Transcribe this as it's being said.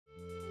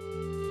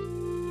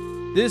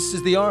This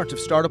is The Art of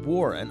Startup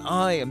War, and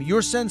I am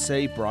your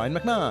sensei, Brian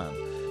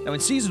McMahon. Now, in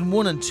Season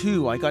 1 and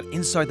 2, I got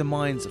inside the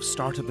minds of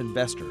startup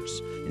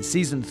investors. In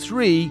Season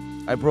 3,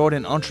 I brought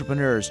in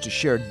entrepreneurs to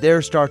share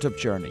their startup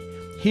journey.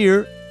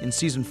 Here, in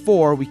Season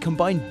 4, we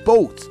combine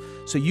both,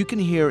 so you can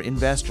hear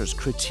investors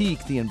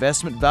critique the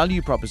investment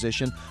value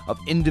proposition of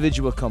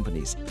individual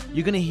companies.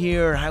 You're going to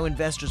hear how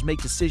investors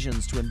make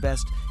decisions to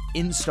invest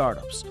in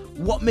startups,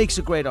 what makes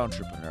a great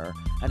entrepreneur,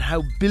 and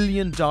how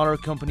billion-dollar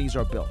companies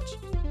are built.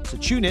 So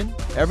tune in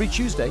every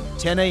Tuesday,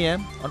 10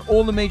 a.m. on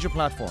all the major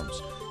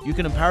platforms. You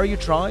can empower your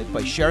tribe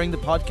by sharing the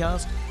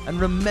podcast, and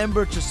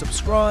remember to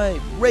subscribe,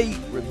 rate,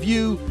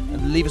 review,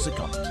 and leave us a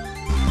comment.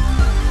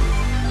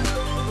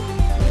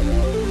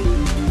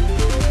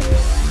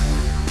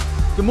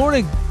 Good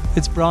morning,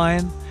 it's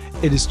Brian.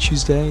 It is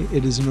Tuesday.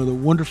 It is another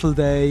wonderful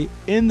day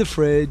in the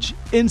fridge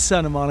in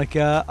Santa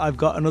Monica. I've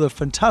got another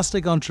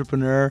fantastic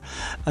entrepreneur,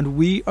 and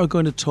we are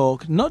going to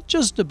talk not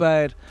just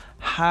about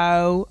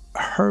how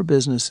her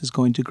business is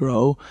going to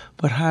grow,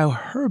 but how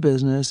her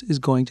business is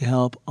going to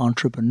help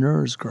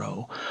entrepreneurs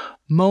grow.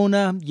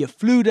 Mona, you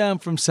flew down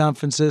from San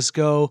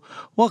Francisco.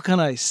 What can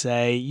I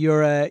say?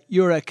 You're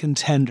a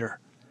contender.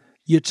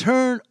 You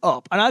turn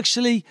up. And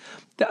actually,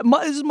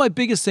 this is my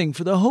biggest thing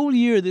for the whole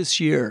year this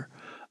year.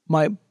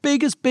 My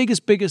biggest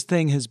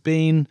thing has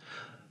been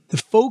the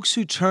folks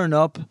who turn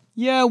up.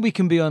 Yeah, we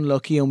can be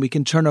unlucky and we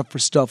can turn up for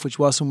stuff which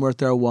wasn't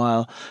worth our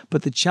while.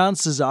 But the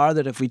chances are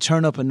that if we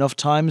turn up enough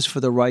times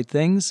for the right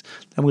things,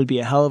 then we'll be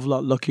a hell of a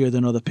lot luckier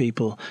than other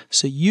people.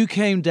 So you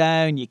came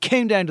down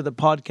to the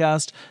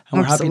podcast,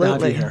 and we're happy to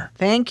have you here.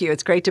 Thank you.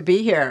 It's great to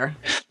be here.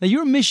 Now,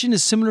 your mission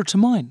is similar to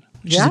mine,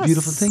 which is a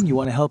beautiful thing. You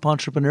want to help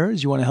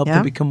entrepreneurs. You want to help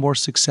them become more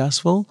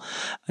successful.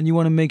 And you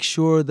want to make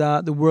sure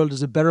that the world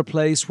is a better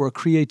place where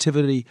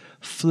creativity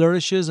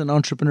flourishes and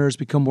entrepreneurs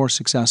become more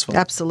successful.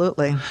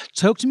 Absolutely.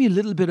 Talk to me a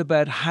little bit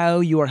about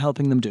how you are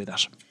helping them do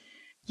that.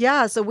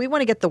 Yeah, so we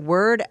want to get the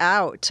word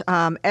out.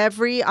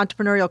 Every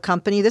entrepreneurial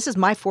company, this is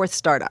my fourth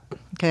startup.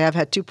 Okay, I've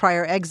had 2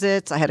 prior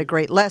exits. I had a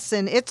great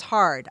lesson. It's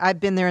hard. I've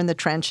been there in the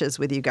trenches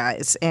with you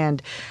guys.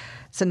 And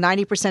it's a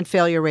 90%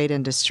 failure rate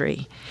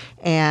industry,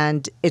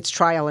 and it's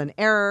trial and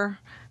error.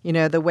 You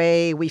know, the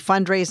way we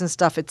fundraise and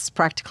stuff, it's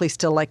practically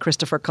still like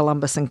Christopher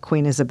Columbus and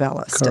Queen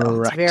Isabella still.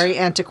 Correct. It's very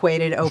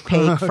antiquated,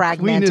 opaque,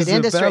 fragmented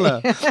industry.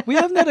 We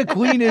haven't had a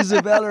Queen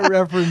Isabella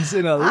reference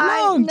in a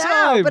long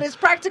time. But it's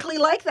practically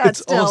like that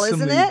still,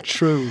 isn't it?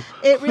 True.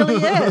 It really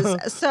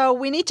is. So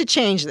we need to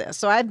change this.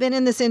 So I've been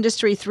in this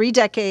industry 3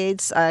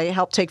 decades. I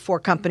helped take 4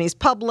 companies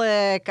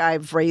public.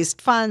 I've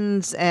raised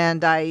funds,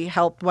 and I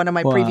helped one of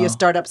my previous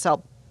startups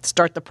help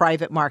start the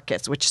private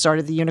markets, which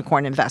started the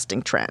unicorn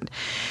investing trend.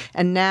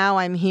 And now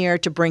I'm here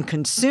to bring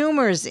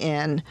consumers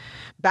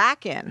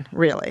back in,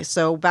 really.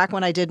 So back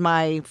when I did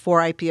my 4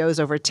 IPOs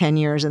over 10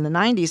 years in the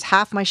 90s,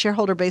 half my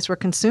shareholder base were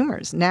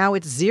consumers. Now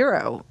it's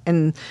 0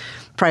 in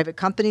private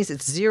companies.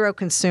 It's 0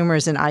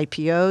 consumers in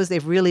IPOs.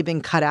 They've really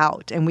been cut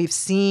out. And we've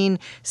seen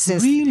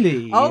since...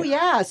 Really? Oh,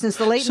 yeah, since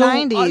the late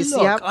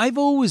 90s. I've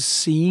always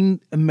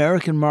seen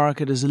American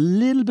market as a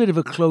little bit of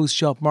a closed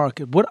shop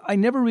market. But I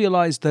never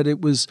realized that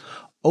it was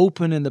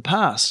open in the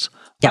past.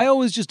 I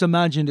always just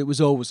imagined it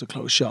was always a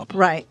closed shop.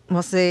 Right.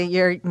 Well, see,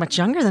 you're much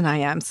younger than I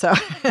am, so...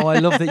 Oh, I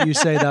love that you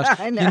say that.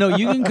 I know. You know,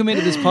 you can come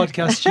into this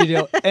podcast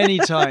studio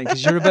anytime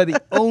because you're about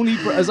the only...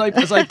 As I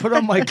put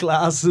on my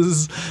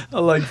glasses at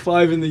like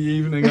 5 in the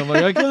evening, I'm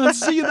like, I can't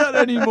see that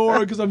anymore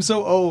because I'm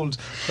so old.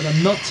 But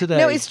I'm not today.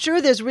 No, it's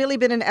true. There's really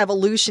been an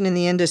evolution in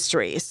the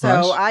industry.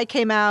 So I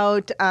came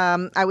out,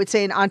 I would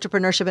say, in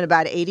entrepreneurship in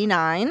about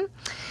 89.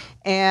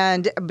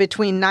 And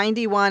between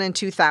 91 and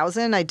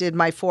 2000, I did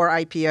my 4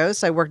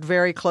 IPOs. I worked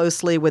very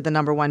closely with the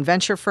 #1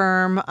 venture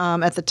firm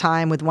at the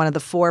time, with one of the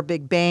 4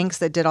 big banks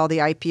that did all the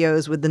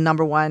IPOs, with the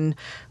 #1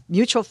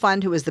 mutual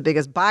fund, who was the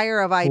biggest buyer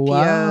of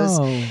IPOs.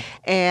 Wow.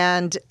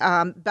 And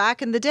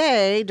back in the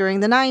day,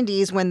 during the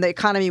 90s, when the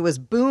economy was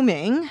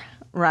booming,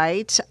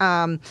 right,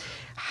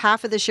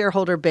 half of the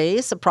shareholder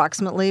base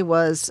approximately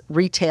was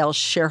retail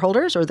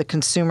shareholders or the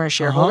consumer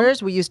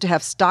shareholders. We used to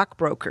have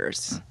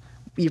stockbrokers.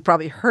 You've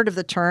probably heard of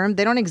the term.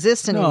 They don't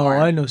exist anymore.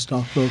 No, I know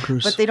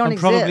stockbrokers. But they don't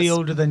exist. I'm probably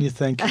older than you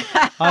think.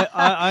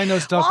 I know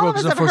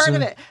stockbrokers. All of us have heard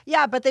of it.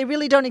 Yeah, but they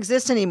really don't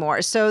exist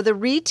anymore. So the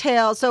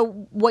retail,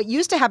 so what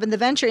used to happen, the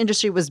venture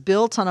industry was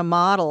built on a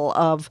model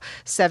of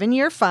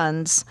 7-year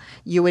funds.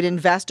 You would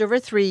invest over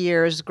 3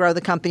 years, grow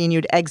the company, and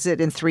you'd exit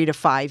in 3 to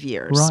 5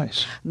 years.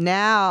 Right.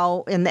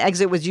 Now, and the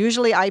exit was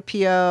usually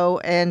IPO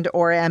and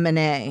or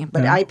M&A,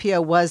 but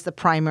IPO was the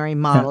primary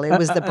model. It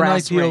was the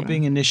brass ring. IPO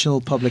being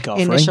initial public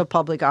offering. Initial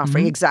public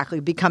offering. Exactly,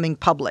 becoming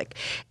public.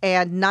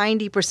 And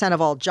 90%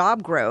 of all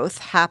job growth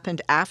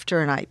happened after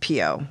an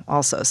IPO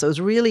also. So it was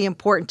really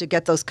important to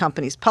get those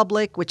companies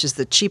public, which is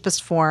the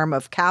cheapest form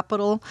of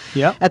capital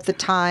at the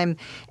time.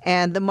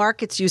 And the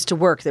markets used to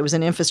work. There was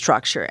an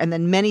infrastructure. And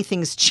then many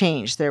things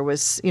changed. There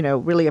was,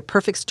 really a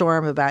perfect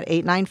storm of about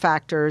 8-9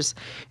 factors.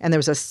 And there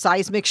was a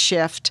seismic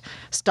shift.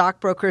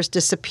 Stockbrokers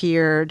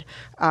disappeared.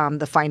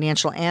 The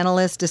financial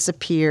analysts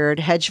disappeared.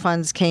 Hedge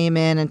funds came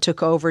in and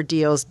took over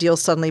deals.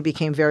 Deals suddenly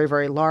became very,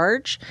 very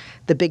large.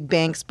 The big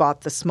banks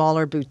bought the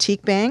smaller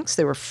boutique banks.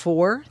 There were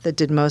 4 that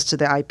did most of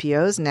the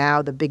IPOs.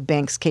 Now the big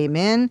banks came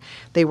in.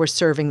 They were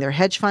serving their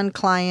hedge fund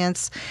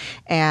clients.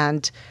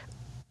 And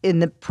in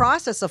the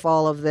process of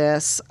all of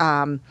this,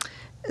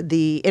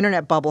 the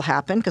internet bubble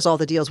happened because all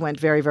the deals went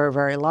very, very,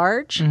 very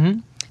large.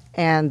 Mm-hmm.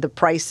 And the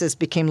prices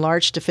became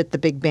large to fit the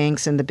big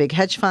banks and the big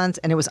hedge funds,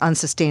 and it was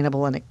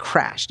unsustainable and it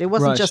crashed. It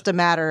wasn't just a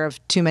matter of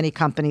too many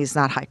companies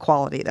not high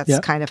quality. That's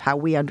kind of how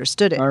we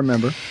understood it. I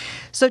remember.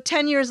 So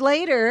 10 years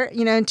later,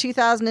 in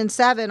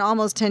 2007,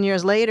 almost 10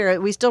 years later,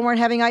 we still weren't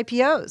having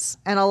IPOs.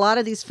 And a lot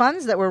of these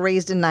funds that were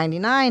raised in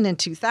 99 and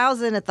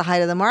 2000 at the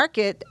height of the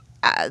market,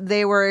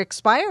 they were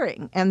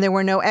expiring and there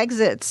were no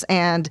exits,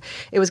 and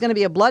it was going to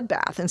be a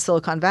bloodbath in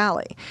Silicon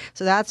Valley.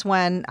 So that's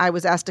when I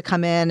was asked to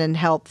come in and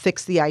help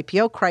fix the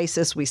IPO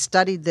crisis. We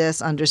studied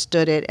this,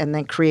 understood it, and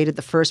then created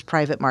the first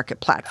private market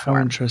platform.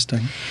 How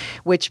interesting.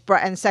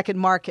 And Second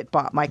Market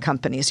bought my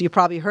company. So you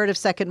probably heard of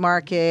Second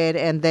Market,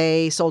 and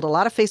they sold a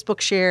lot of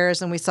Facebook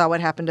shares, and we saw what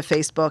happened to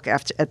Facebook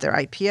at their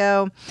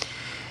IPO.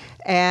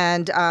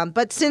 And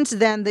but since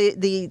then,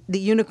 the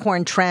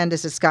unicorn trend,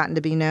 as it's gotten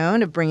to be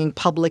known, of bringing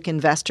public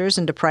investors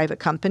into private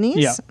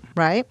companies,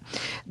 right?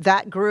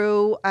 That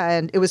grew,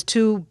 and it was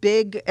too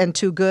big and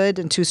too good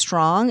and too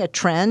strong a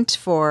trend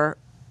for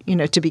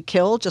to be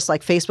killed, just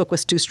like Facebook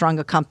was too strong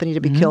a company to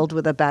be killed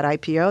with a bad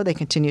IPO. They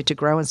continued to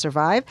grow and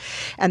survive.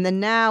 And then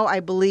now I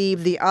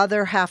believe the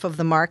other half of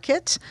the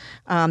market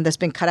that's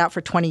been cut out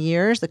for 20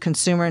 years, the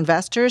consumer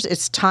investors,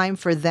 it's time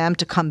for them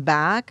to come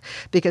back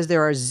because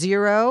there are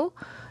zero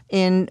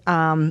in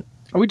are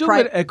we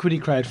talking about equity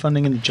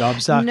crowdfunding and the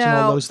Jobs Act and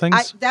all those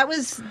things? That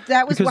was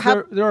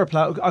because there are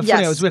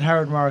I was with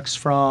Howard Marks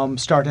from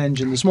Start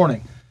Engine this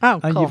morning. Oh,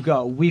 and cool. You've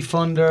got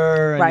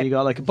WeFunder, and you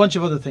got like a bunch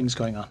of other things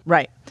going on.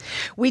 Right.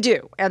 We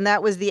do. And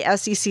that was the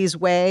SEC's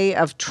way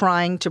of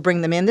trying to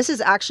bring them in. This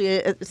is actually,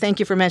 thank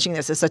you for mentioning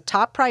this, it's a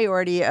top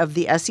priority of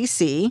the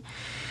SEC.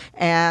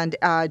 And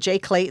Jay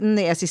Clayton,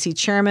 the SEC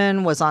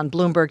chairman, was on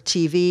Bloomberg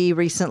TV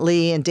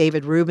recently in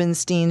David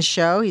Rubenstein's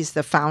show. He's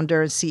the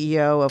founder and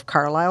CEO of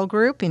Carlyle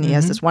Group, and he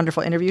has this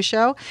wonderful interview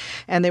show.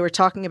 And they were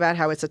talking about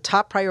how it's a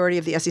top priority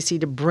of the SEC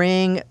to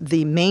bring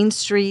the Main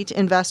Street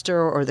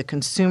investor or the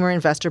consumer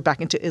investor back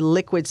into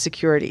illiquid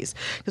securities.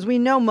 Because we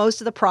know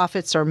most of the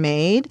profits are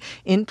made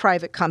in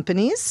private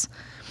companies,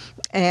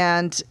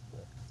 and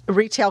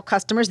retail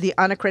customers, the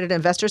unaccredited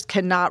investors,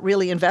 cannot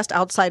really invest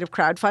outside of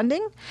crowdfunding,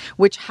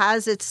 which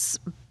has its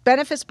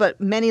benefits but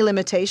many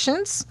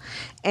limitations.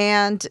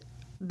 And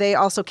they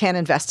also can't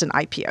invest in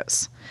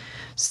IPOs.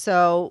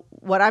 So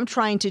what I'm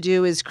trying to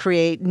do is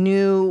create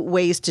new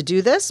ways to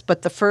do this.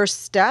 But the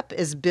first step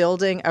is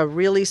building a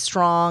really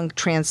strong,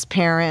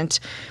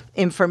 transparent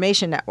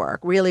information network.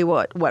 Really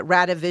what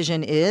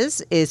Radivision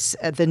is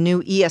the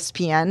new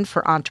ESPN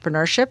for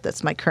entrepreneurship.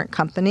 That's my current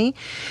company.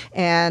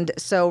 And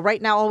so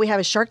right now all we have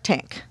is Shark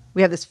Tank.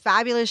 We have this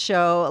fabulous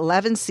show,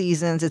 11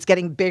 seasons. It's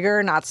getting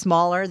bigger, not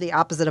smaller, the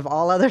opposite of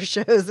all other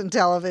shows in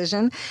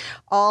television.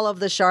 All of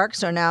the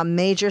sharks are now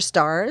major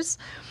stars.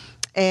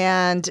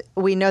 And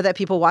we know that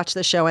people watch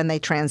the show and they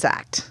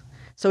transact.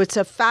 So it's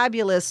a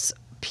fabulous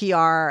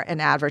PR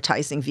and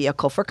advertising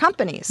vehicle for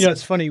companies. Yeah,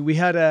 it's funny. We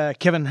had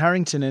Kevin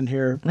Harrington in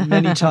here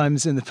many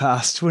times in the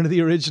past, one of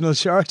the original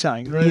Shark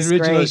Tank, one of the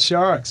original great.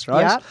 Sharks,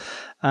 right? Yep.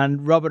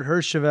 And Robert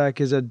Herjavec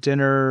is at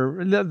dinner.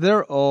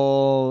 They're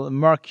all,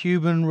 Mark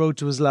Cuban wrote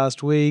to us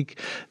last week.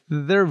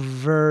 They're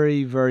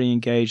very, very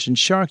engaged. And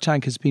Shark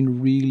Tank has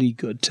been really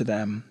good to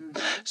them.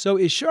 So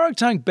is Shark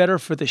Tank better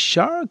for the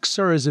sharks,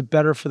 or is it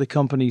better for the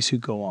companies who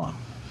go on?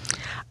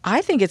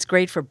 I think it's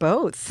great for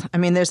both. I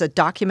mean, there's a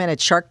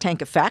documented Shark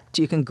Tank effect.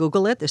 You can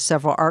Google it. There's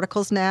several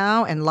articles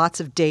now and lots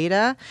of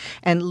data.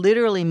 And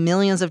literally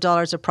millions of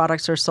dollars of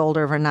products are sold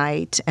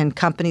overnight. And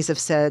companies have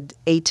said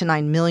 8 to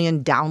 9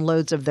 million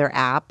downloads of their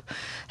app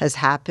has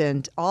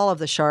happened. All of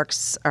the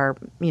sharks are,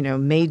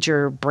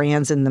 major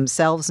brands in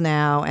themselves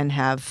now and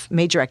have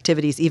major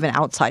activities even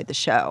outside the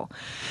show.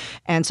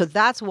 And so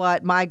that's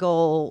what my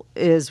goal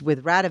is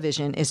with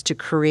Radivision, is to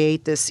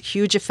create this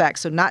huge effect.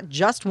 So not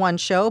just one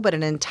show, but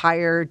an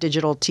entire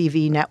digital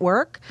TV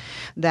network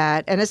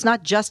and it's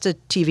not just a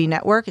TV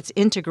network, it's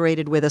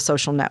integrated with a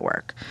social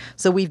network.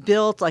 So we've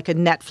built like a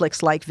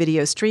Netflix-like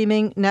video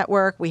streaming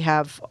network. We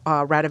have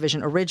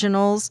Radivision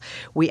Originals.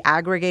 We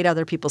aggregate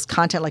other people's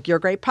content, like your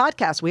great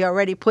podcast. We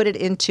already put it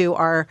into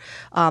our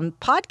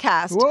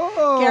podcast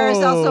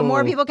carousel so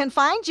more people can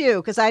find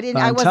you, because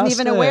I wasn't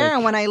even aware.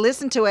 And when I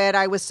listened to it,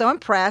 I was so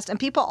impressed. And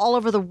people all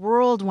over the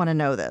world want to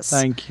know this.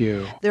 Thank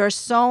you. There are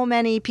so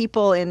many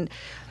people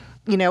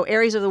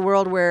areas of the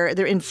world where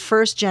they're in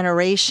first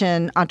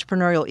generation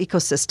entrepreneurial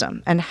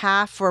ecosystem, and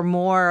half or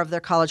more of their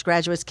college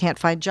graduates can't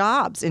find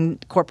jobs in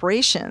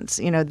corporations.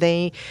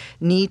 They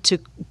need to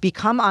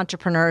become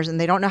entrepreneurs and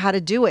they don't know how to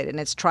do it. And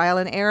it's trial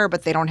and error,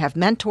 but they don't have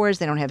mentors,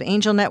 they don't have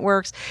angel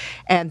networks,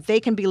 and they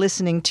can be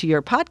listening to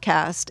your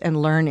podcast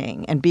and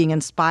learning and being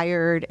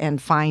inspired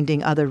and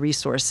finding other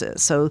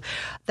resources. So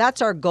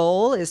that's our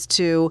goal, is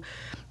to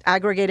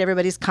aggregate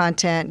everybody's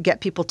content, get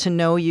people to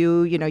know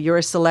you. You're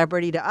a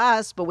celebrity to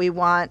us, but we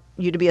want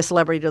you to be a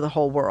celebrity to the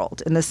whole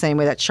world, in the same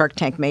way that Shark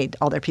Tank made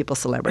all their people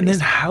celebrities.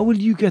 And then how will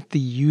you get the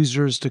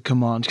users to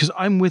come on? Because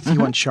I'm with you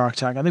on Shark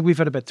Tank. I think we've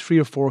had about 3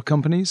 or 4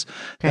 companies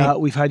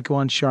we've had go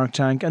on Shark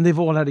Tank, and they've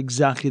all had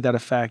exactly that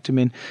effect. I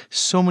mean,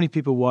 so many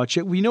people watch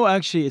it. We know,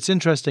 actually, it's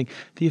interesting.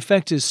 The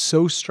effect is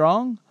so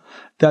strong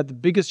that the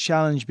biggest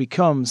challenge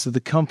becomes that the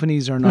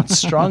companies are not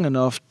strong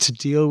enough to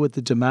deal with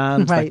the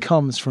demand that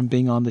comes from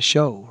being on the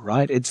show,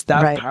 right? It's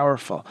that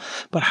powerful.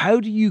 But how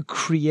do you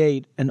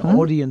create an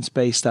audience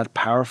base that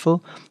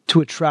powerful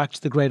to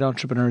attract the great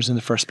entrepreneurs in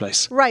the first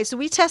place? Right. So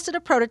we tested a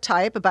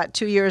prototype about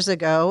 2 years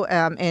ago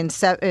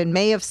in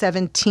May of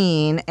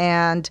 17,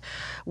 and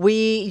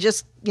we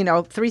just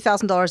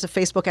 $3,000 of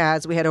Facebook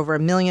ads. We had over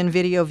 1 million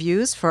video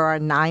views for our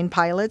 9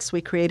 pilots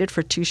we created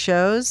for 2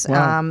 shows.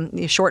 Wow.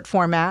 Short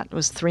format. It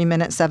was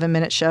 3-minute,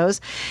 7-minute shows.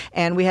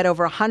 And we had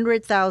over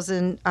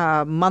 100,000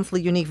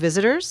 monthly unique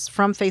visitors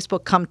from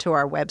Facebook come to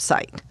our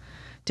website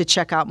to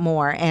check out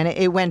more. And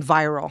it went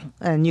viral.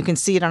 And you can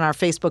see it on our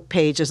Facebook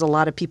page. There's a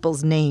lot of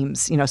people's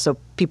names, so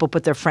people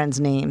put their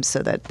friends' names so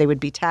that they would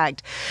be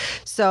tagged.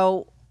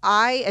 So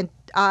I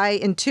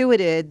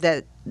intuited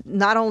that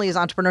not only is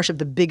entrepreneurship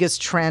the biggest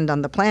trend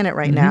on the planet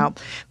right now,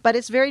 but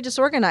it's very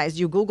disorganized.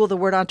 You Google the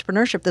word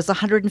entrepreneurship, there's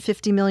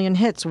 150 million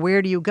hits.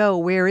 Where do you go?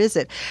 Where is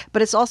it?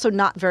 But it's also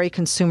not very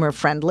consumer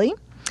friendly.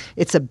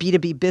 It's a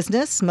B2B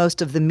business.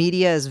 Most of the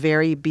media is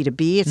very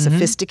B2B. It's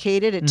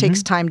sophisticated. It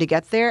takes time to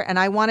get there. And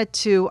I wanted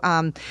to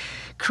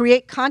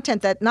create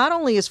content that not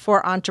only is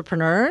for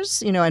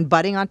entrepreneurs, and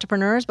budding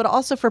entrepreneurs, but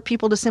also for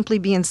people to simply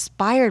be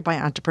inspired by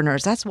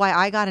entrepreneurs. That's why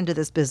I got into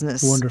this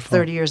business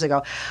 30 years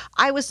ago.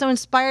 I was so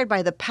inspired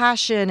by the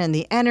passion and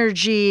the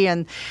energy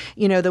and,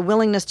 the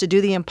willingness to do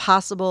the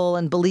impossible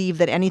and believe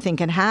that anything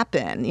can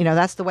happen.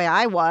 That's the way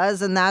I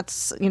was. And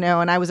that's,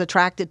 and I was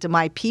attracted to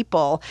my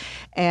people.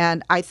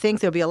 And I think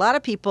there'll be a lot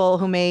of people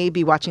who may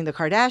be watching the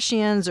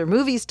Kardashians or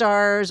movie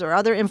stars or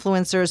other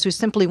influencers who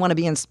simply want to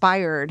be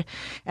inspired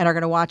and are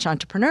going to watch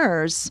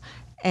entrepreneurs,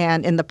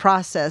 and in the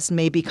process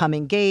may become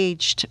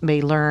engaged,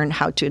 may learn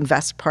how to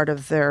invest part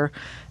of their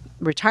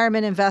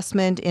retirement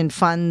investment in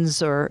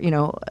funds, or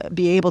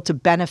be able to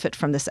benefit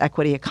from this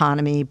equity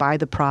economy, buy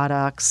the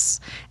products,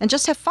 and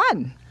just have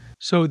fun.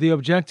 So the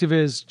objective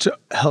is to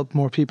help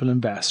more people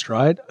invest,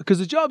 right? Because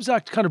the Jobs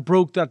Act kind of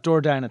broke that door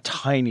down a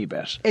tiny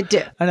bit. It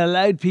did. And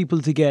allowed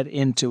people to get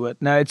into it.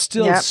 Now, it's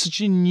still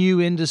such a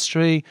new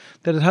industry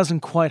that it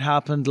hasn't quite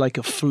happened like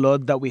a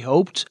flood that we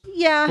hoped.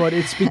 Yeah. But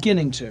it's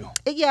beginning to.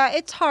 Yeah,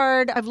 it's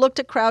hard. I've looked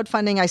at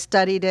crowdfunding. I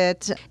studied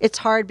it. It's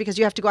hard because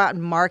you have to go out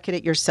and market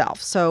it yourself.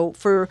 So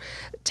for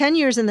 10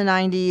 years in the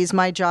 90s,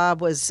 my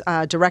job was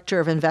Director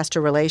of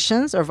Investor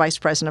Relations, or Vice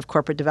President of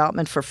Corporate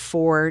Development for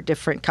 4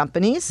 different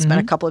companies.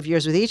 Spent a couple of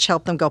years with each,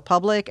 help them go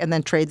public, and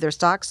then trade their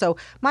stocks. So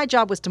my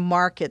job was to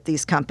market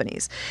these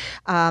companies.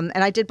 And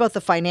I did both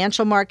the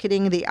financial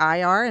marketing, the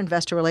IR,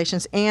 investor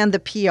relations, and the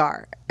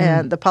PR,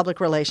 and the public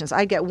relations.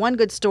 I'd get one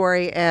good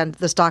story and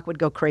the stock would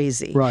go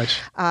crazy. Right.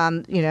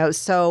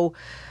 So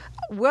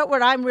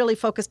what I'm really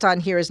focused on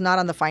here is not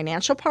on the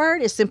financial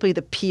part, is simply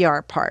the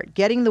PR part,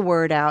 getting the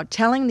word out,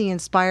 telling the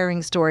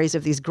inspiring stories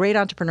of these great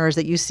entrepreneurs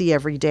that you see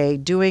every day,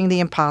 doing the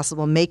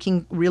impossible,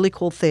 making really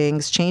cool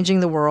things, changing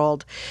the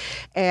world.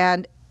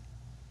 And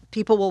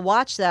people will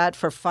watch that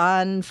for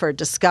fun, for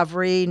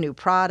discovery, new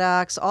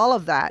products, all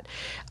of that.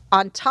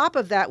 On top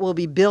of that will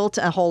be built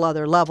a whole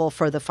other level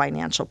for the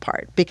financial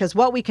part. Because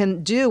what we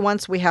can do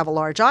once we have a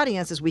large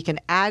audience is we can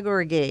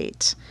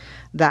aggregate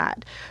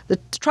that. The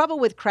trouble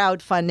with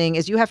crowdfunding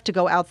is you have to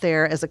go out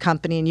there as a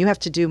company and you have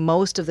to do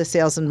most of the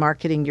sales and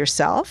marketing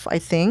yourself, I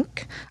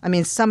think. I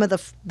mean, some of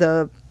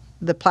the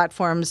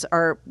platforms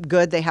are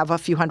good. They have a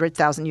few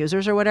 100,000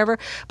 users or whatever,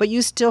 but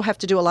you still have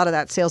to do a lot of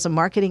that sales and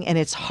marketing, and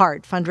it's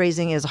hard.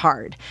 Fundraising is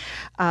hard,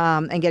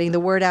 and getting the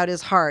word out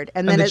is hard.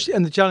 And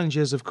the challenge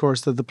is, of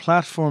course, that the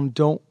platform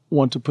don't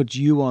want to put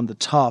you on the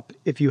top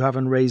if you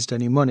haven't raised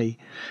any money,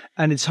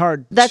 and it's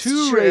hard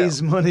to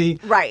raise money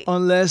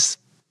unless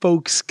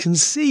folks can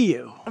see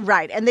you.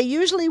 Right. And they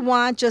usually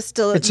want just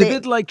to... It's a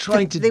bit like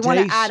trying to date. They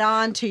want to add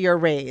on to your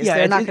raise.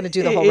 They're not going to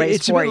do the whole raise for you.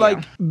 It's a bit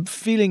like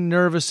feeling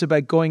nervous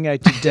about going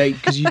out to date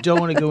because you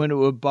don't want to go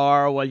into a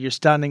bar while you're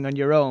standing on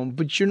your own,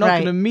 but you're not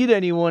going to meet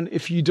anyone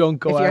if you don't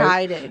go out. If you're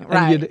hiding,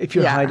 right. If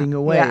you're hiding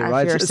away,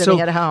 right? If you're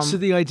sitting at home. So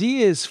the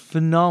idea is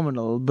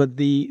phenomenal, but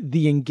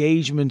the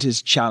engagement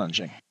is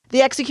challenging.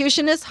 The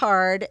execution is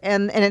hard,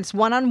 and it's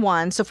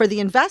one-on-one. So for the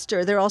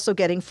investor, they're also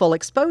getting full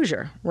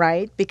exposure,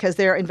 right? Because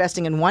they're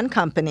investing in one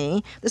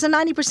company. There's a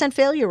 90%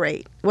 failure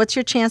rate. What's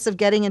your chance of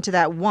getting into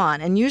that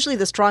one? And usually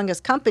the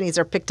strongest companies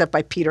are picked up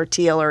by Peter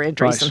Thiel or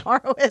Andreessen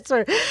Horowitz,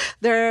 or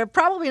they're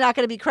probably not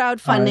going to be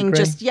crowdfunding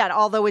just yet,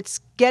 although it's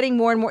getting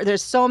more and more.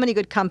 There's so many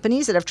good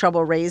companies that have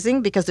trouble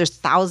raising because there's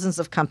thousands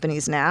of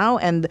companies now,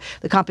 and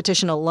the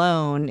competition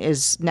alone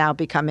is now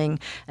becoming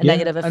a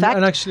negative effect.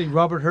 And actually,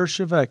 Robert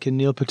Herjavec and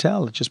Neil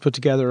Patel just put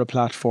together a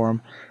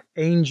platform,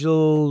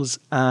 Angels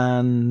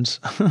and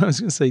I was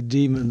going to say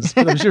demons,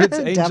 but I'm sure it's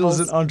Angels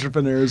and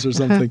Entrepreneurs or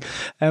something.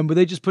 But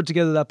they just put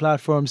together that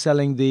platform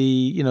selling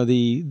the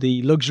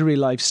luxury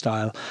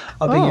lifestyle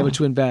of being able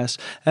to invest.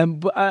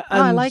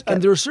 I like it.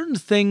 And there are certain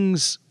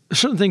things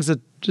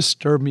that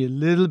disturb me a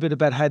little bit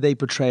about how they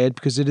portray it,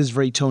 because it is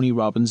very Tony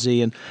Robbins-y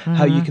and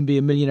how you can be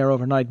a millionaire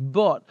overnight.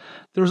 But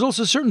there's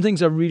also certain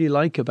things I really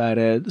like about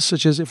it,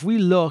 such as if we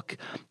look,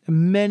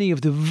 many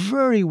of the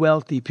very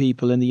wealthy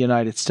people in the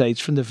United States,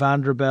 from the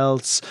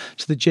Vanderbilts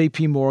to the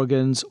JP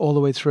Morgans, all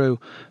the way through,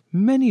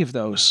 many of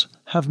those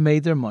have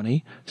made their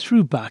money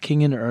through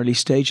backing an early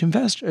stage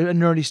investor,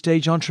 an early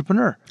stage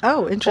entrepreneur.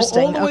 Oh,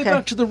 interesting. All the way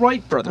back to the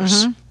Wright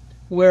brothers.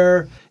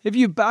 Where if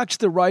you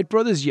backed the Wright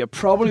brothers, you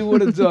probably would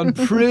have done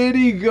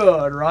pretty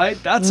good,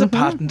 right? That's a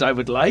patent I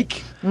would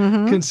like,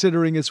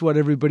 considering it's what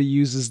everybody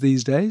uses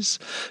these days.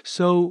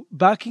 So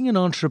backing an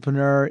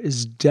entrepreneur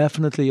is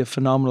definitely a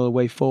phenomenal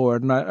way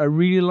forward. And I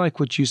really like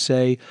what you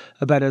say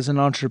about, as an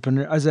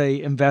entrepreneur, as an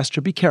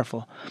investor, be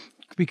careful.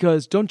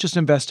 Because don't just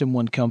invest in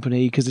one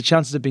company, because the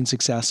chances of being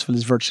successful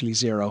is virtually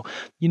zero.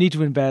 You need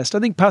to invest. I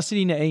think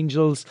Pasadena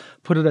Angels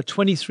put it at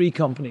 23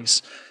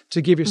 companies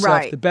to give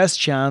yourself the best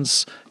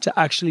chance to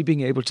actually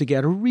being able to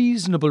get a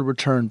reasonable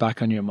return back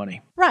on your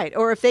money. Right.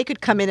 Or if they could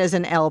come in as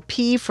an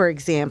LP, for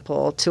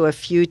example, to a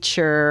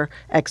future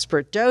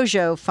expert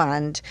dojo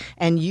fund,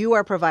 and you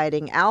are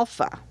providing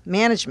alpha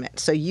management.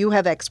 So you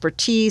have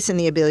expertise and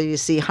the ability to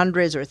see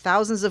hundreds or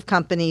thousands of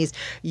companies.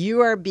 You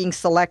are being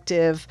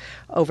selective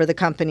over the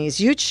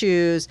companies you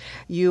choose.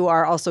 You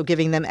are also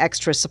giving them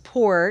extra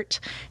support.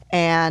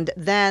 And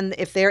then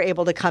if they're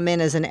able to come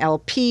in as an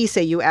LP,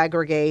 say you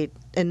aggregate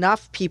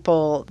enough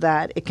people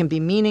that it can be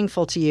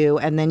meaningful to you,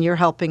 and then you're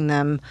helping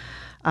them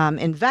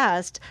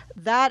invest,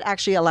 that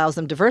actually allows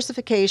them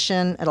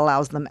diversification, it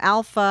allows them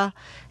alpha,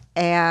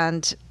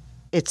 and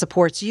it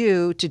supports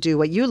you to do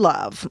what you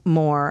love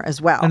more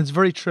as well. And it's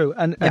very true.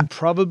 And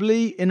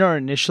probably in our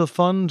initial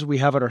fund, we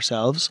have it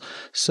ourselves.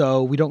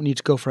 So we don't need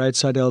to go for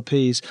outside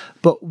LPs.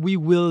 But we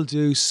will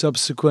do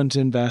subsequent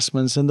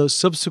investments. And those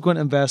subsequent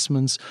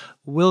investments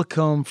will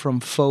come from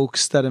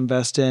folks that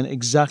invest in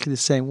exactly the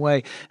same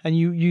way. And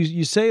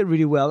you say it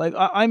really well. Like,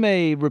 I'm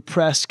a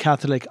repressed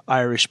Catholic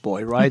Irish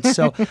boy, right?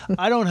 So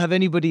I don't have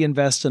anybody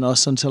invest in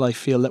us until I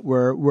feel that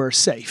we're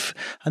safe.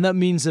 And that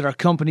means that our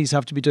companies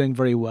have to be doing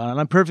very well. And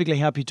I'm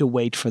perfectly happy to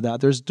wait for that.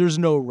 There's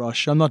no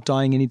rush. I'm not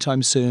dying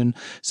anytime soon.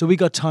 So we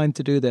got time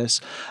to do this.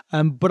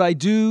 But I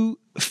do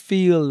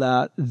feel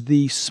that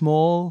the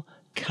small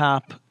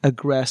cap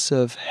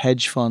aggressive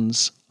hedge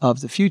funds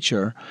of the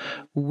future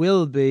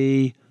will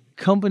be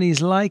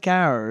companies like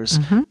ours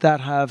that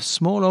have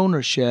small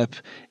ownership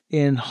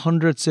in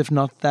hundreds, if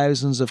not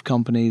thousands, of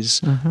companies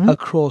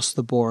across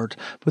the board.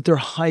 But they're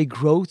high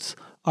growth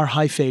or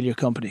high failure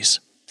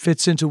companies.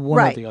 Fits into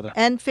one or the other.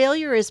 And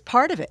failure is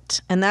part of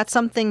it. And that's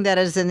something that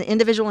as an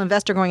individual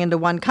investor going into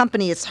one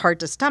company, it's hard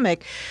to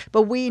stomach.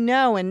 But we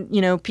know, and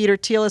Peter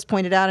Thiel has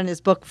pointed out in his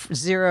book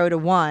 0 to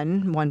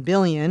 1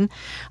 billion,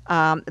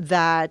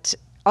 that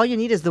all you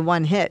need is the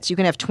one hit. So you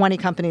can have 20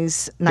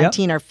 companies,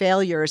 19 are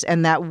failures,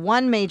 and that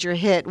one major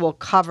hit will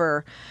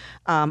cover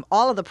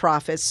all of the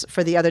profits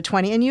for the other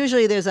 20. And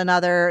usually there's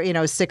another,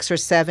 6 or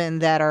 7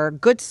 that are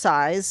good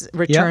size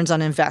returns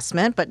on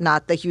investment, but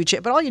not the huge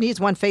hit. But all you need is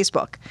one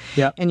Facebook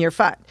in your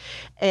fund.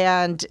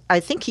 And I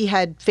think he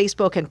had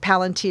Facebook and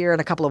Palantir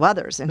and a couple of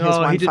others in his one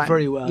fund. No, he did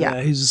very well. Yeah,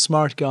 he's a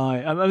smart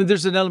guy. I mean,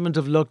 there's an element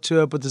of luck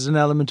to it, but there's an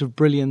element of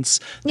brilliance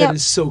that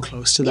is so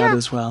close to that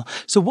as well.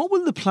 So what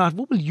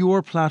will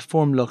your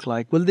platform look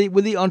like? Will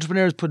the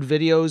entrepreneurs put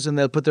videos, and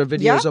they'll put their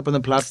videos up on the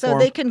platform? So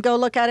they can go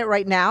look at it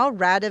right now,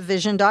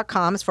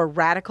 radivision.com. It's for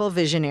radical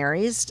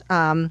visionaries.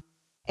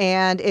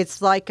 And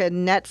it's like a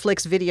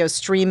Netflix video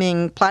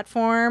streaming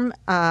platform,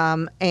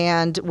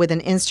 and with an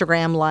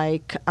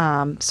Instagram-like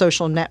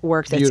social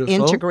network that's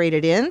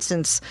integrated in,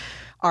 since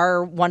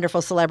our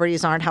wonderful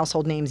celebrities aren't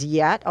household names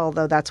yet,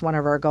 although that's one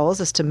of our goals,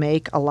 is to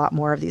make a lot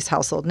more of these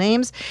household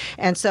names.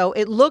 And so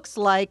it looks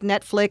like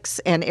Netflix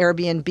and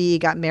Airbnb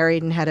got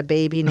married and had a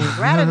baby named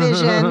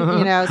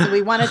Radivision. So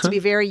we want it to be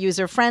very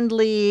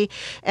user-friendly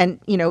and,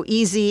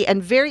 easy,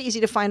 and very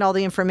easy to find all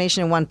the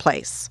information in one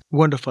place.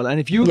 Wonderful. And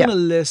if you were going to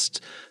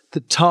list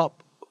the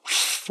top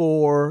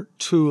 4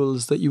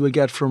 tools that you would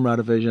get from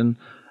Radivision,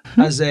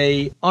 as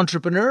a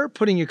entrepreneur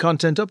putting your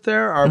content up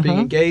there or being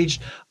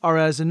engaged, or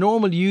as a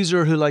normal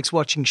user who likes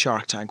watching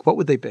Shark Tank, what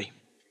would they be?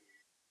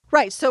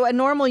 Right. So a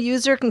normal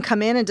user can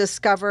come in and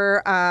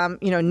discover,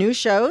 new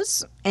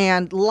shows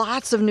and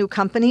lots of new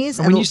companies.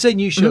 And when you say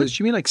new shows,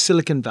 do you mean like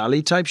Silicon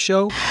Valley type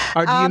show?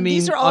 Or do you mean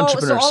these are all,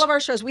 entrepreneurs? So all of our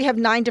shows, we have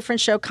 9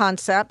 different show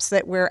concepts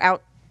that we're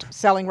out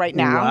selling right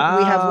now. Wow.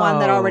 We have one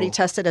that already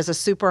tested as a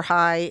super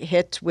high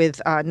hit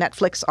with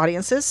Netflix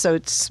audiences. So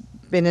it's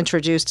been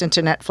introduced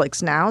into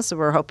Netflix now. So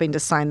we're hoping to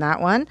sign that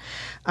one.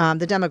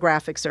 The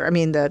demographics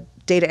the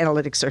data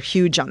analytics are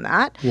huge on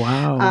that.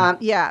 Wow.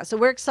 So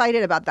we're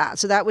excited about that.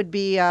 So that would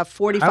be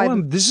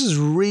 45. This is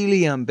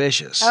really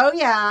ambitious. Oh,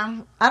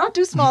 yeah. I don't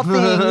do small things.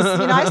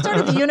 I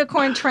started the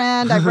unicorn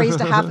trend. I've raised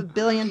a $500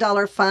 million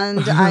fund.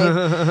 I've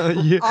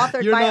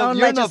authored my own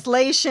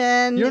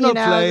legislation. You're not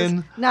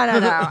playing. No.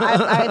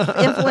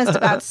 I've influenced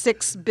about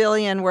 $6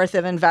 billion worth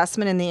of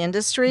investment in the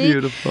industry.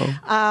 Beautiful.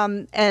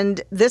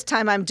 And this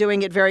time I'm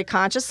doing it very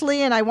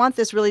consciously, and I want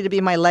this really to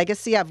be my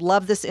legacy. I've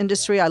loved this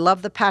industry. I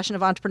love the passion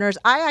of entrepreneurs.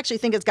 I actually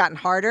think it's gotten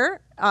harder.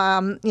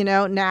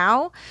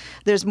 Now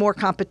there's more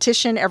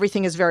competition.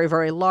 Everything is very,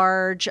 very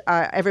large.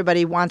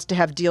 Everybody wants to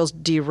have deals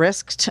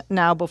de-risked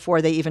now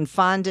before they even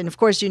fund. And of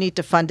course, you need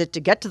to fund it to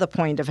get to the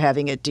point of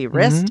having it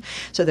de-risked.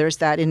 Mm-hmm. So there's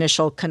that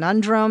initial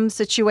conundrum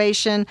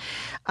situation.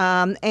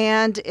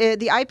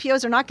 The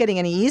IPOs are not getting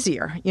any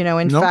easier.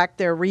 In fact,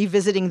 they're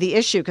revisiting the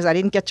issue because I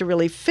didn't get to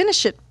really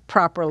finish it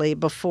properly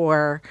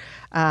before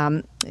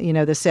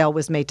the sale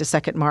was made to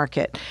second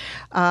market.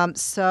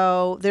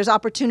 So there's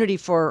opportunity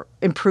for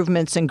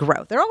improvements and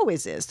growth. There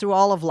always is through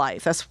all of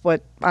life. That's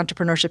what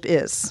entrepreneurship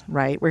is,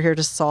 right? We're here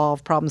to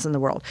solve problems in the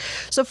world.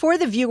 So for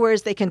the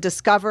viewers, they can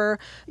discover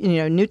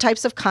new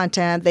types of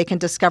content. They can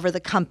discover the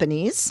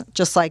companies,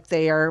 just like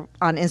they are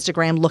on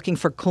Instagram looking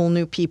for cool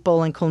new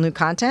people and cool new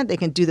content. They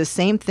can do the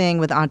same thing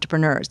with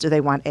entrepreneurs. Do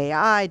they want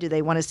AI? Do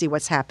they want to see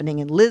what's happening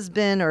in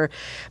Lisbon or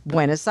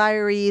Buenos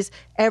Aires?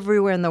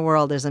 Everywhere in the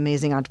world, there's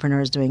amazing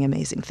entrepreneurs doing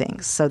amazing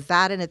things. So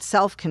that in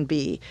itself can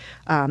be,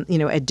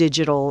 a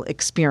digital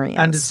experience.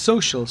 And it's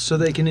social, so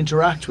they can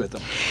interact with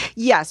them.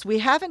 Yes, we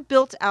haven't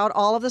built out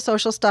all of the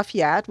social stuff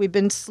yet. We've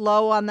been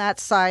slow on that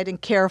side and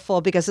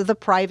careful because of the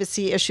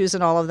privacy issues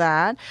and all of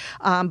that.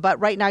 But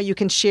right now you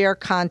can share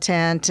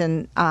content,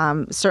 and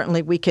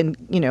certainly we can,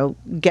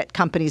 get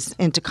companies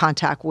into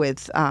contact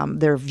with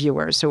their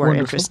viewers who are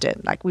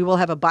interested. Like we will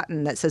have a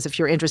button that says, if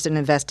you're interested in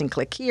investing,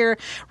 click here.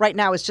 Right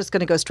now it's just going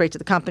to go straight to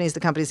the companies. The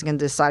companies can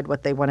decide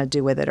what they want to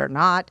do with it or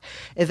not.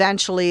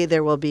 Eventually,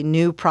 there will be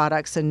new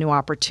products and new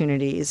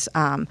opportunities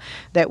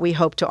that we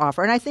hope to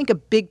offer. And I think a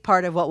big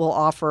part of what we'll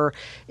offer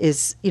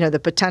is, the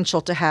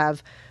potential to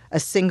have a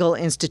single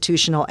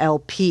institutional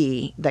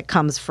LP that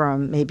comes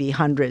from maybe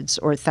hundreds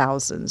or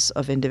thousands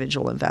of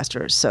individual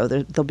investors. So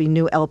there'll be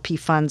new LP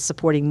funds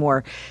supporting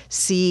more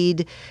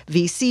seed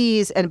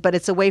VCs, but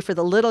it's a way for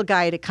the little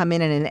guy to come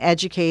in an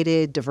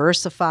educated,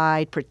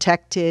 diversified,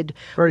 protected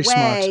Very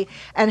way smart.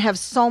 And have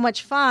so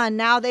much fun.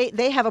 Now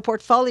they have a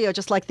portfolio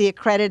just like the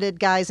accredited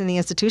guys and the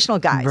institutional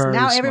guys. Very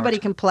now smart. everybody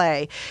can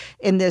play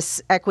in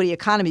this equity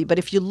economy. But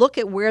if you look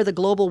at where the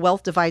global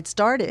wealth divide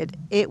started,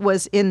 it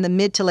was in the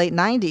mid to late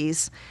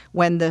 90s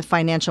when the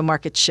financial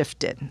market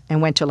shifted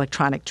and went to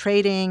electronic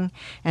trading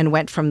and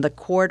went from the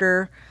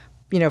quarter,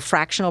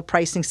 fractional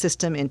pricing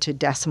system into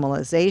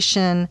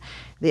decimalization.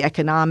 The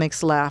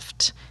economics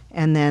left,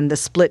 and then the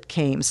split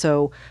came.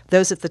 So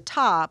those at the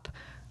top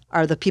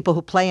are the people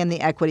who play in the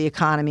equity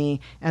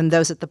economy, and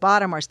those at the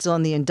bottom are still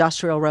in the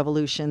industrial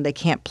revolution. They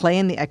can't play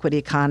in the equity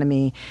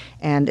economy,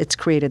 and it's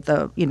created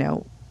the,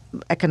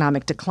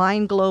 economic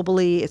decline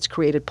globally. It's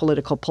created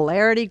political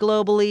polarity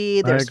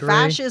globally. There's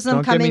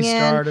fascism coming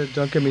in.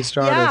 Don't get me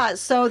started. Yeah,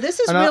 so this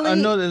is I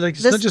really... know,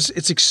 it's not just,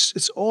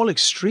 it's all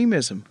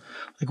extremism.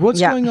 Like what's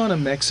going on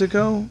in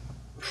Mexico,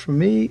 for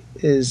me,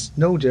 is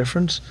no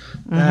different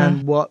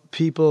than what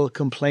people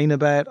complain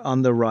about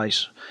on the right.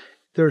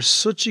 There's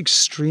such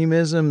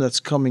extremism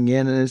that's coming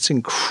in, and it's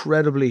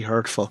incredibly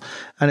hurtful.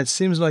 And it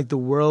seems like the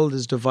world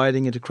is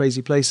dividing into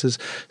crazy places.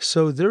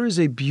 So there is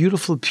a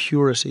beautiful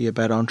purity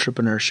about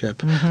entrepreneurship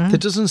that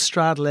doesn't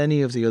straddle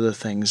any of the other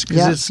things.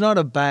 Because it's not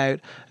about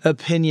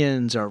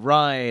opinions or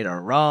right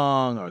or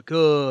wrong or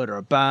good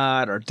or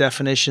bad or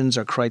definitions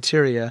or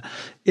criteria.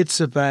 It's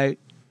about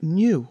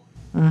new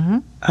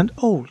and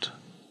old.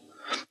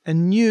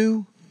 And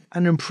new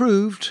and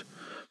improved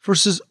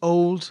versus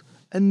old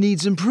and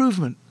needs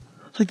improvement.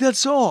 Like,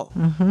 that's all.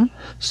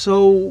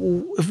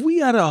 So if we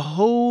had a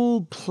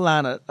whole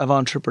planet of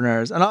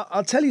entrepreneurs, and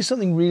I'll tell you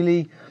something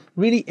really,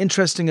 really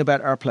interesting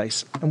about our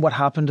place and what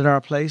happened in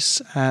our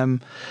place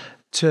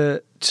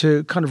to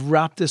kind of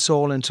wrap this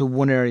all into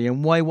one area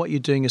and why what you're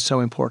doing is so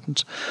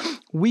important.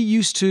 We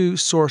used to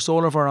source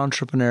all of our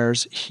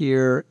entrepreneurs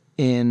here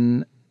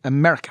in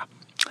America,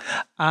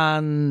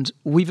 and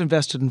we've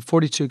invested in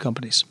 42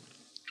 companies.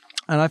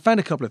 And I found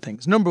a couple of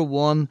things. Number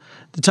one,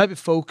 the type of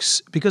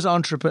folks, because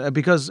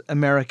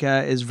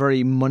America is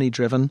very money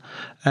driven,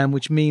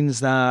 which means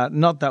that,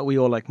 not that we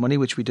all like money,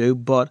 which we do,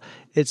 but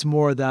it's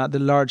more that the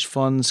large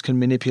funds can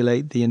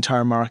manipulate the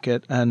entire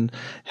market and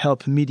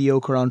help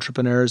mediocre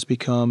entrepreneurs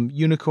become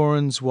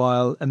unicorns,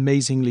 while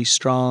amazingly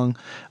strong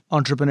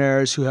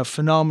entrepreneurs who have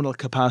phenomenal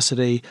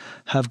capacity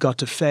have got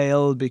to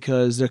fail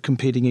because they're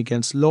competing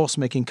against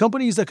loss-making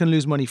companies that can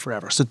lose money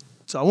forever. So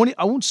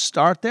I won't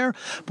start there,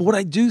 but what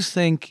I do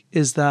think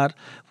is that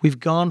we've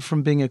gone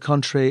from being a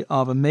country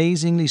of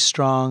amazingly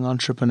strong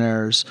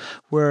entrepreneurs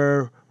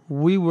where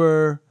we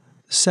were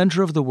the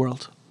center of the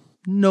world,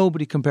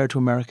 nobody compared to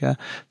America,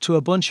 to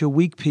a bunch of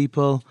weak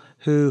people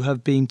who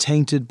have been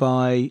tainted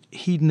by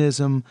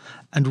hedonism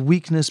and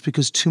weakness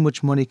because too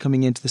much money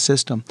coming into the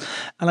system.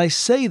 And I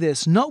say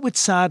this not with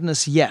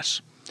sadness yet,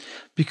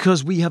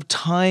 because we have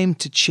time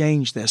to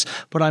change this.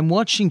 But I'm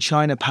watching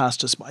China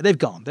pass us by. They've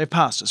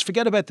passed us.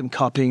 Forget about them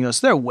copying us.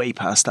 They're way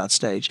past that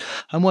stage.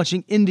 I'm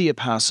watching India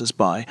pass us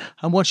by.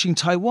 I'm watching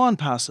Taiwan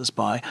pass us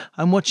by.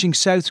 I'm watching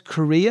South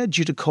Korea,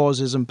 due to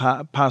causism,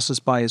 pass us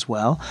by as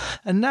well.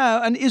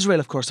 And Israel,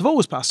 of course, have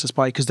always passed us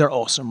by because they're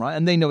awesome, right?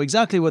 And they know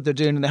exactly what they're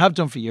doing, and they have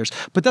done for years.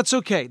 But that's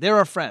okay. They're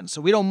our friends,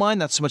 so we don't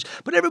mind that so much.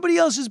 But everybody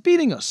else is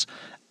beating us.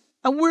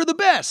 And we're the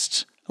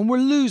best. And we're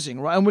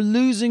losing, right? And we're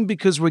losing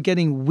because we're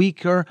getting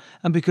weaker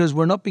and because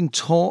we're not being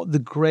taught the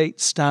great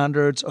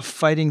standards of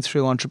fighting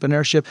through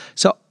entrepreneurship.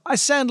 So I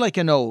sound like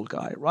an old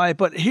guy, right?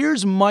 But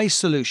here's my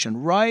solution,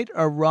 right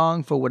or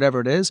wrong for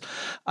whatever it is.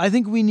 I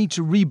think we need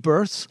to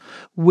rebirth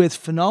with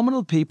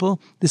phenomenal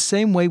people the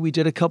same way we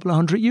did a couple of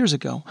 100 years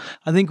ago.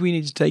 I think we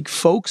need to take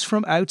folks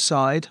from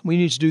outside. We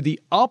need to do the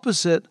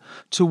opposite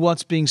to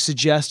what's being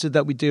suggested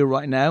that we do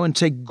right now and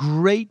take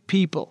great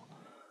people.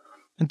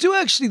 And do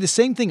actually the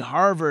same thing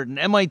Harvard and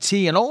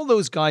MIT and all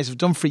those guys have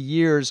done for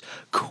years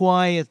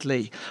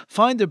quietly.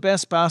 Find their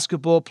best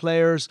basketball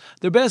players,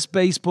 their best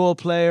baseball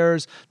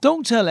players.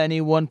 Don't tell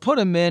anyone. Put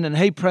them in and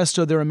hey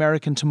presto, they're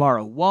American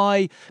tomorrow.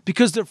 Why?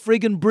 Because they're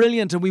friggin'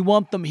 brilliant and we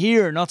want them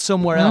here, not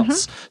somewhere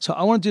else. So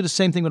I want to do the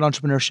same thing with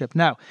entrepreneurship.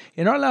 Now,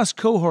 in our last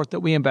cohort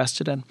that we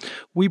invested in,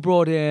 we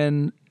brought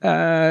in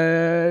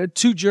 2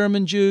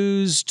 German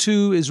Jews,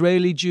 2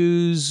 Israeli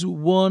Jews,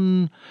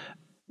 1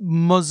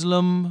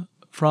 Muslim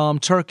from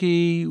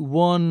Turkey,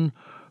 1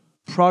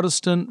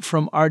 Protestant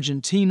from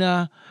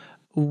Argentina,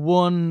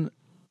 1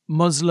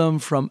 Muslim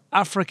from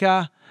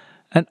Africa,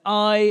 and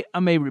I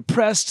am a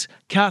repressed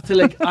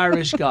Catholic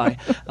Irish guy.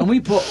 And we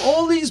put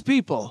all these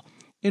people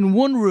in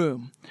one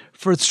room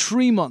for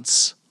 3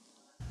 months,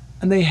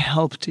 and they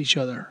helped each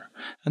other.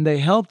 And they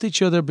helped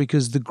each other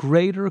because the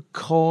greater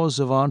cause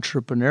of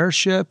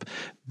entrepreneurship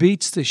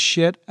beats the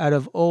shit out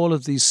of all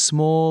of these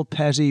small,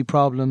 petty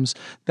problems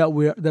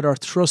that are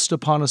thrust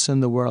upon us in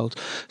the world.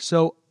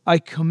 So I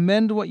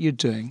commend what you're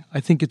doing.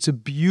 I think it's a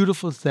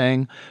beautiful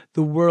thing.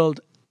 The world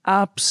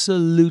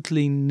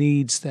absolutely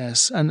needs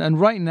this. And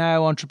right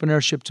now,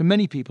 entrepreneurship to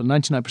many people,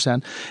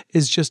 99%,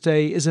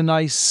 is a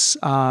nice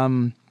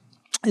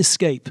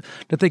escape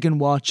that they can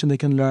watch and they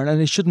can learn,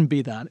 and it shouldn't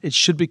be that. It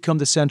should become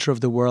the center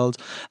of the world.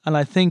 And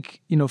I think,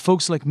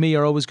 folks like me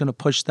are always going to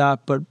push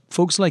that, but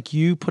folks like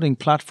you putting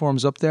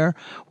platforms up there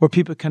where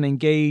people can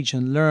engage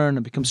and learn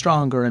and become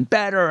stronger and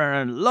better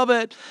and love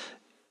it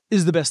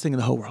is the best thing in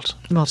the whole world.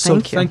 Well,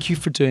 thank you. Thank you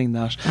for doing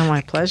that. Oh,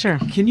 my pleasure.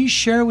 Can you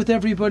share with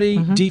everybody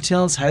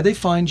details, how they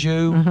find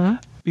you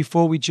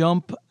before we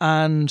jump?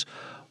 And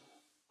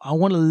I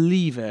want to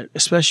leave it,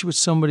 especially with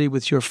somebody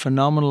with your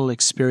phenomenal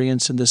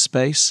experience in this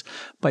space,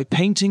 by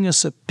painting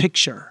us a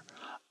picture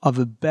of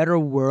a better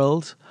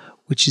world,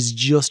 which is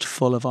just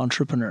full of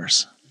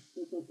entrepreneurs.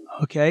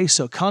 Okay,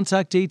 so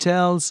contact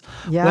details,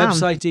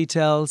 website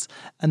details,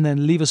 and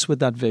then leave us with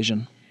that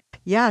vision.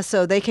 Yeah,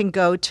 so they can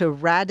go to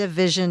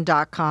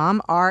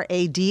radivision.com,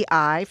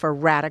 R-A-D-I for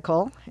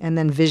radical, and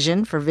then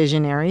vision for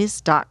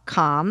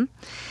visionaries.com.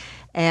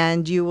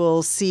 And you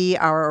will see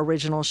our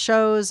original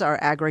shows, our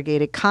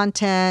aggregated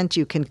content.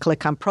 You can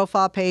click on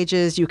profile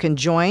pages. You can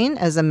join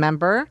as a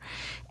member.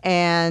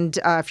 And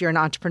if you're an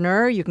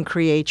entrepreneur, you can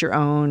create your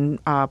own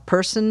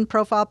person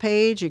profile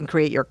page. You can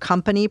create your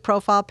company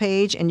profile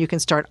page, and you can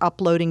start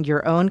uploading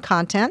your own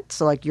content,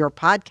 so like your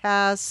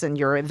podcasts and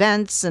your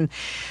events. And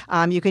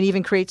you can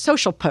even create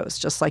social posts,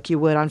 just like you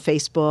would on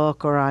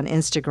Facebook or on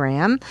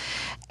Instagram.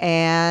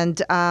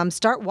 And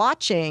start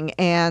watching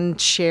and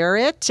share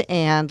it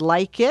and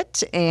like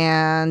it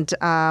and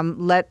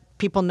let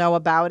people know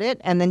about it.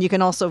 And then you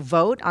can also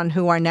vote on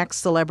who our next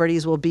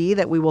celebrities will be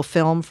that we will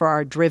film for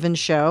our Driven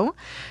show,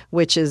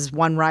 which is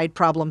One Ride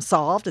Problem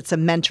Solved. It's a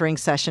mentoring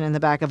session in the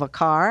back of a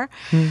car.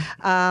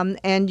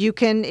 And you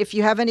can, if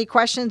you have any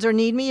questions or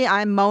need me,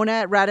 I'm Mona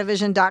at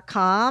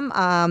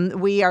Radivision.com.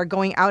 We are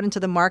going out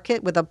into the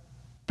market with a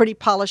pretty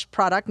polished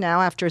product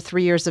now after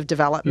 3 years of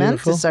development.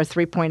 Beautiful. This is our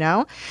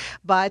 3.0.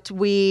 But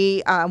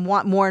we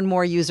want more and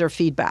more user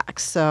feedback.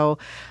 So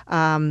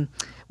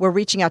We're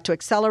reaching out to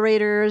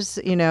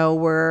accelerators. You know,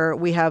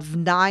 we have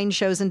 9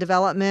 shows in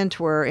development.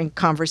 We're in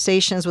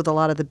conversations with a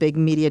lot of the big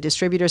media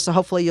distributors. So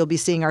hopefully you'll be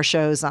seeing our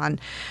shows on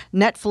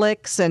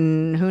Netflix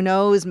and who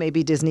knows,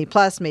 maybe Disney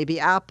Plus, maybe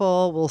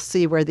Apple. We'll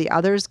see where the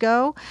others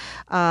go.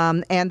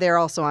 And they're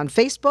also on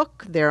Facebook.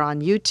 They're on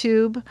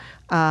YouTube,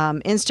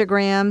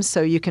 Instagram.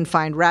 So you can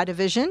find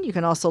Radivision. You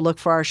can also look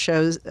for our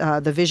shows,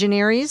 The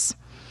Visionaries.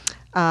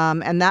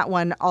 And that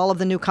one, all of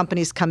the new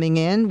companies coming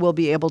in will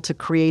be able to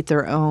create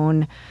their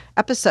own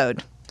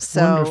episode.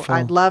 So Wonderful.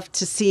 I'd love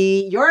to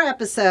see your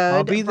episode.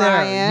 I'll be there.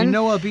 Brian. You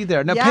know I'll be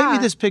there. Now paint me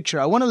this picture.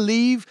 I want to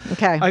leave.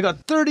 Okay. I got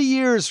 30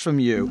 years from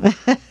you.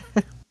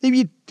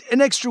 Maybe an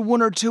extra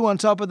 1 or 2 on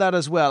top of that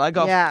as well. I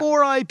got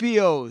 4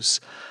 IPOs.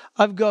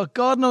 I've got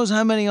God knows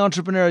how many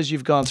entrepreneurs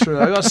you've gone through.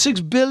 I got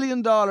 $6 billion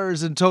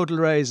in total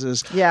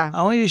raises. Yeah.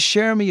 I want you to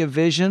share me a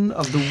vision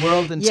of the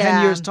world in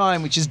 10 years'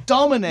 time, which is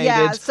dominated.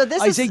 Yeah, so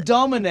I say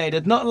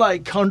dominated, not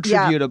like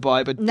contributed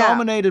by, but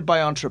dominated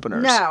by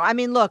entrepreneurs. No, I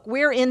mean, look,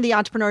 we're in the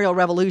entrepreneurial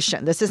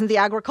revolution. This isn't the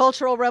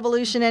agricultural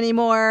revolution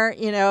anymore.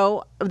 You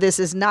know, this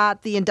is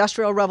not the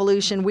industrial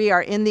revolution. We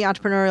are in the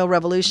entrepreneurial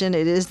revolution.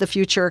 It is the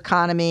future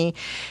economy,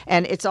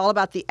 and it's all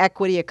about the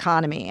equity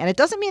economy. And it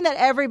doesn't mean that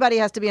everybody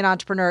has to be an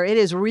entrepreneur. It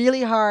is really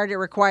hard. It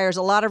requires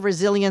a lot of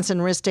resilience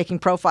and risk-taking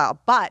profile.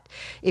 But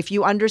if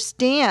you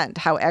understand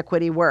how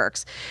equity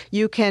works,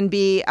 you can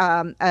be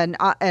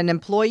an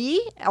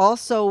employee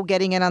also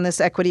getting in on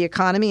this equity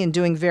economy and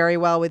doing very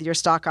well with your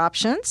stock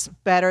options,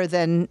 better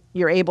than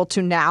you're able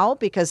to now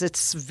because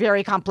it's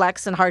very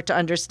complex and hard to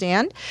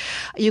understand.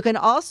 You can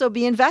also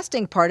be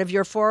investing part of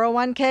your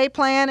 401k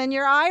plan and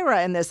your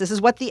IRA in this. This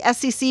is what the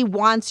SEC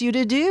wants you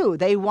to do.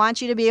 They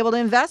want you to be able to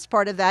invest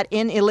part of that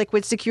in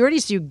illiquid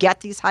securities so you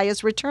get these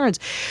highest returns.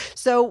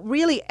 So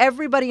really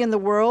everybody in the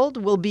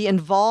world will be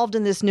involved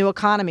in this new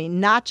economy,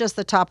 not just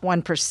the top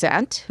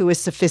 1% who is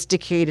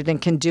sophisticated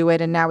and can do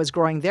it and now is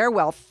growing their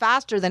wealth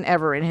faster than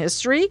ever in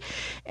history.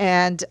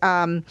 And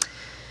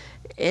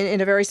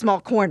in a very small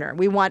corner.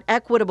 We want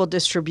equitable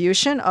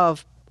distribution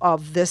of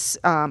this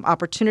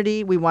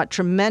opportunity. We want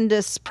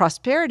tremendous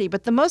prosperity.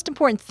 But the most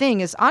important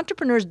thing is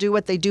entrepreneurs do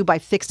what they do by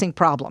fixing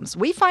problems.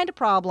 We find a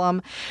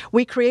problem,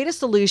 we create a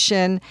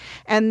solution,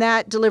 and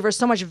that delivers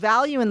so much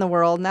value in the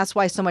world, and that's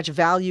why so much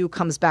value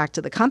comes back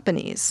to the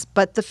companies.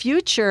 But the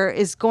future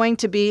is going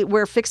to be,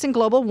 we're fixing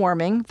global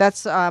warming.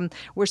 That's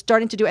we're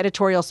starting to do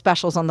editorial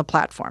specials on the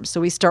platform. So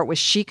we start with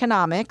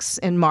Sheconomics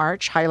in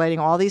March, highlighting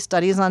all these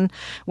studies on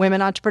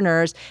women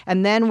entrepreneurs,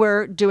 and then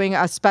we're doing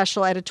a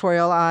special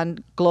editorial on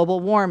global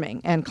warming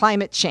and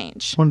climate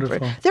change.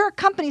 Wonderful. There are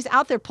companies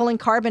out there pulling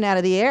carbon out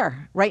of the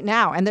air right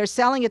now, and they're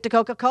selling it to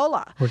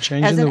Coca-Cola We're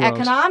changing as an the world.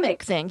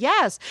 economic thing.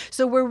 Yes.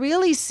 So we're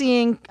really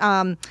seeing,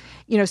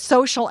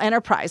 social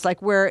enterprise,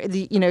 like where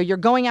you're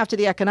going after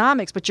the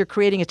economics, but you're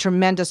creating a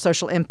tremendous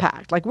social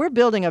impact. Like we're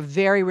building a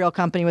very real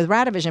company with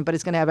Radivision, but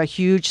it's going to have a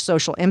huge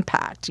social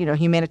impact,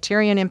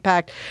 humanitarian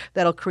impact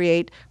that'll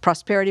create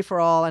prosperity for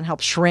all and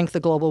help shrink the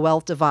global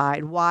wealth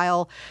divide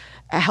while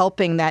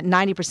helping that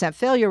 90%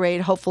 failure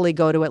rate hopefully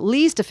go to at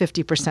least a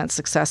 50%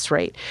 success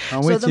rate.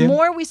 So the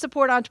more we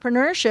support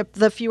entrepreneurship,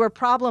 the fewer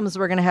problems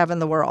we're going to have in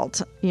the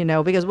world,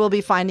 because we'll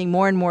be finding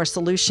more and more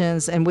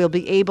solutions and we'll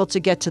be able to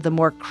get to the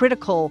more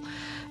critical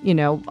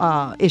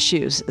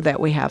issues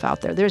that we have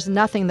out there. There's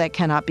nothing that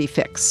cannot be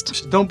fixed.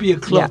 So don't be a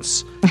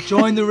klutz. Yeah.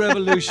 Join the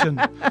revolution.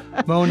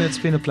 Mona, it's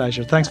been a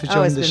pleasure. Thanks for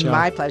joining the show. It's been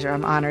my pleasure.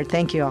 I'm honored.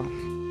 Thank you all.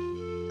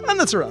 And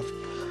that's a wrap.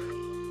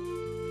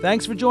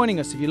 Thanks for joining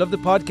us. If you love the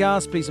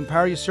podcast, please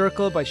empower your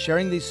circle by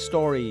sharing these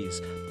stories.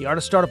 The Art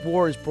of Startup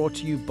War is brought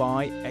to you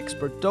by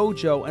Expert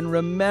Dojo. And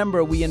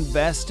remember, we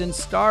invest in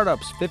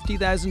startups,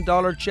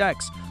 $50,000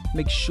 checks.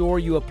 Make sure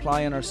you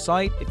apply on our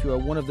site if you are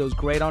one of those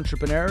great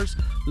entrepreneurs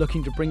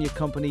looking to bring your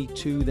company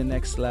to the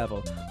next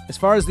level. As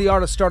far as the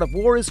Art of Startup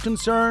War is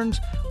concerned,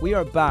 we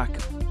are back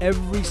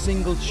every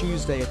single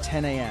Tuesday at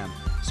 10 a.m.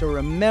 So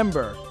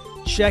remember,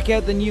 check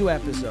out the new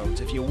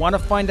episodes. If you want to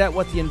find out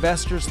what the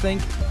investors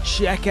think,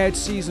 check out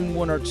season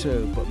 1 or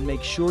 2. But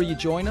make sure you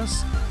join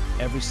us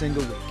every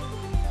single week.